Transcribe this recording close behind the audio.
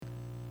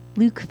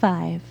Luke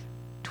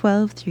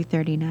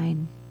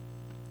 5:12-39.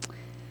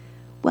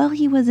 While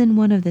he was in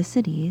one of the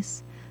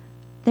cities,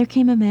 there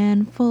came a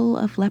man full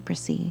of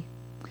leprosy.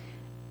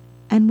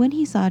 And when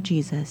he saw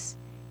Jesus,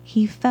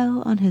 he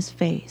fell on his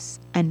face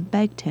and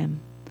begged him,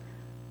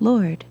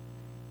 "Lord,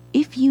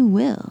 if you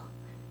will,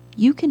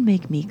 you can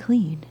make me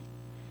clean."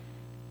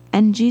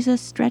 And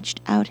Jesus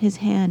stretched out his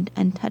hand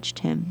and touched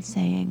him,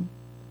 saying,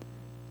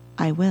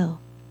 "I will,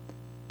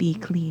 be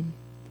clean."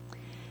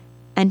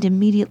 And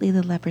immediately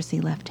the leprosy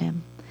left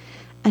him.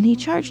 And he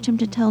charged him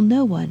to tell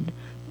no one,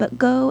 but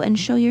go and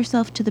show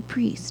yourself to the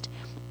priest,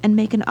 and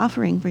make an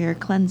offering for your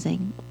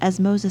cleansing, as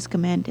Moses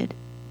commanded,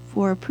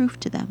 for a proof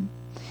to them.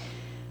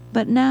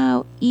 But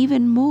now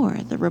even more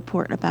the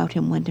report about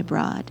him went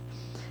abroad,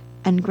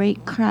 and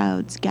great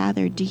crowds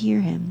gathered to hear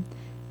him,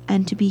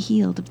 and to be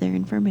healed of their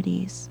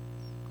infirmities.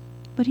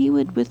 But he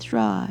would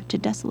withdraw to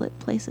desolate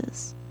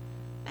places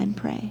and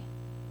pray.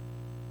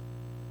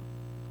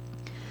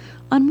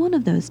 On one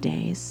of those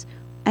days,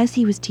 as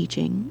he was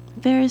teaching,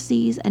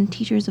 Pharisees and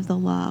teachers of the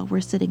law were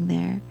sitting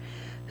there,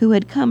 who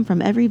had come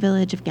from every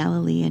village of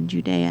Galilee and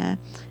Judea,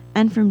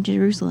 and from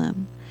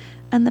Jerusalem,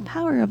 and the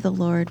power of the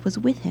Lord was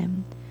with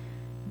him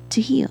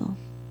to heal.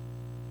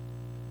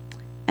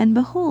 And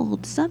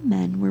behold, some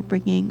men were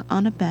bringing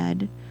on a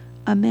bed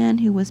a man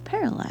who was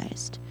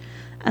paralyzed,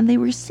 and they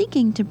were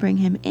seeking to bring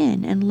him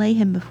in and lay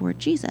him before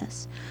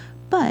Jesus.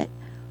 But,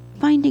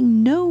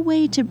 finding no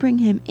way to bring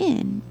him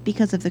in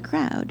because of the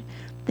crowd,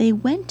 they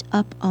went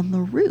up on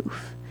the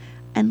roof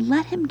and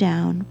let him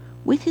down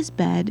with his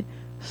bed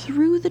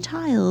through the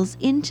tiles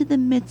into the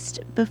midst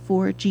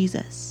before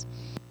Jesus.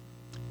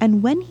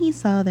 And when he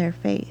saw their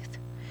faith,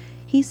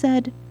 he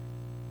said,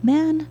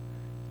 "Man,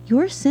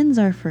 your sins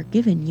are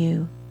forgiven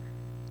you."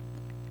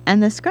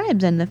 And the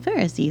scribes and the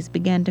Pharisees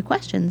began to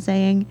question,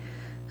 saying,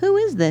 "Who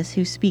is this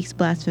who speaks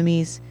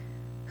blasphemies?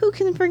 Who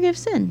can forgive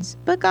sins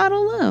but God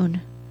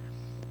alone?"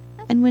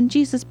 And when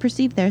Jesus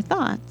perceived their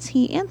thoughts,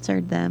 he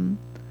answered them,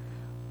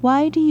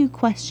 "Why do you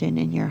question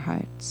in your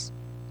hearts?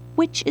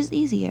 Which is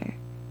easier,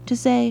 to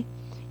say,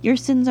 'Your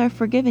sins are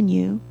forgiven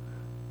you,'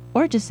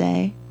 or to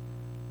say,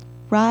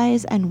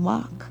 'Rise and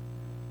walk'?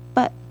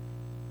 But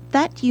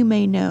that you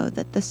may know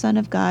that the Son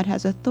of God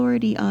has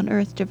authority on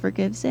earth to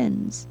forgive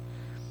sins."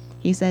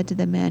 He said to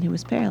the man who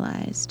was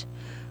paralyzed,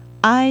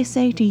 "I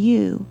say to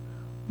you,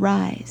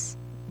 rise,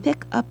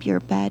 pick up your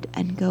bed,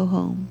 and go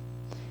home."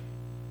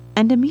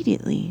 And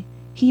immediately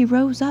he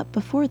rose up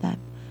before them,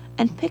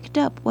 and picked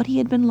up what he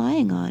had been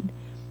lying on,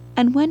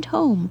 and went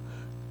home,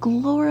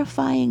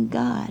 glorifying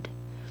God.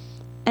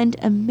 And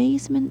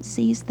amazement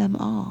seized them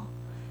all,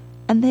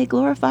 and they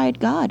glorified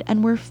God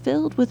and were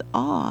filled with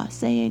awe,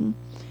 saying,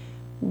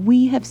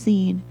 "We have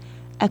seen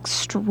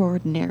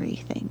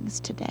extraordinary things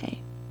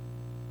today."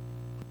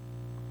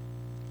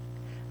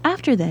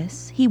 After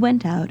this, he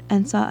went out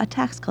and saw a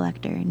tax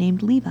collector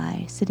named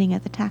Levi sitting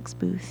at the tax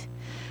booth.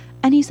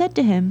 And he said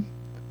to him,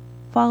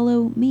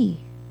 "Follow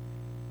me."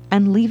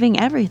 And leaving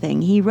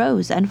everything, he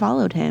rose and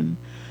followed him.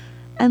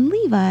 And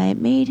Levi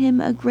made him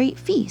a great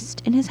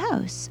feast in his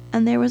house,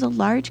 and there was a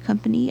large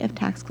company of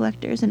tax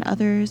collectors and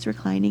others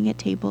reclining at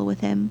table with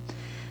him.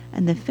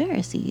 And the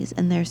Pharisees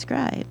and their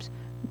scribes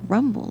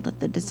grumbled at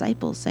the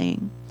disciples,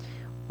 saying,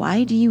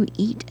 "Why do you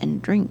eat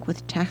and drink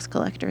with tax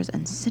collectors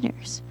and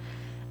sinners?"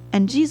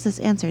 And Jesus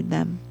answered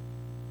them,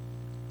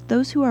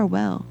 "Those who are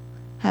well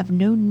have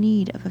no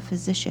need of a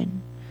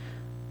physician,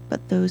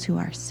 but those who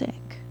are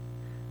sick.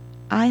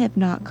 I have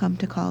not come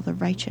to call the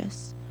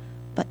righteous,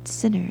 but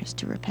sinners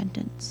to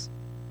repentance."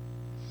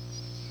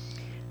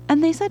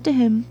 And they said to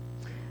him,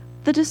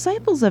 "The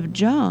disciples of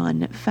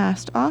John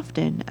fast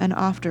often and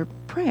offer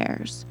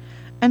prayers,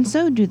 and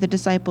so do the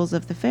disciples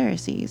of the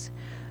Pharisees,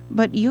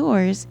 but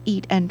yours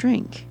eat and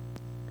drink."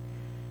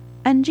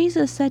 And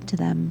Jesus said to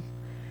them,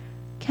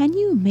 "Can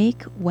you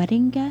make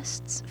wedding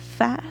guests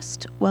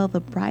fast while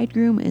the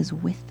bridegroom is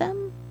with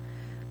them?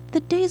 The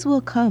days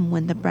will come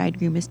when the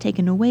bridegroom is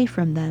taken away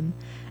from them,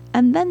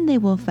 and then they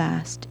will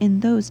fast in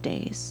those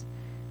days."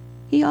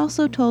 He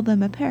also told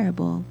them a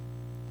parable.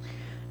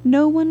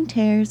 "No one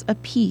tears a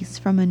piece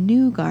from a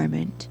new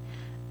garment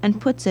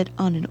and puts it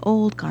on an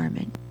old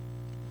garment.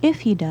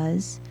 If he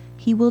does,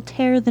 he will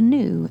tear the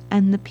new,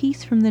 and the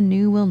piece from the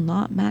new will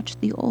not match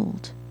the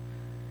old.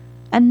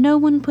 And no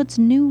one puts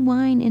new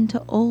wine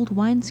into old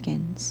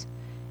wineskins.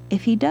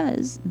 If he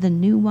does, the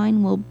new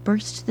wine will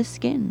burst the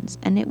skins,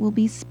 and it will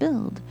be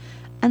spilled,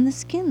 and the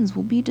skins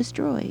will be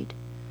destroyed.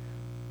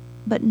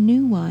 But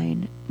new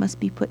wine must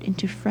be put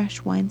into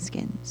fresh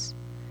wineskins.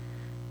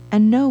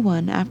 And no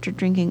one, after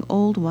drinking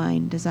old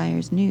wine,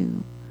 desires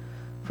new,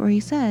 for he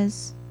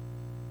says,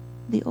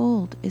 'The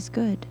old is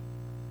good.'"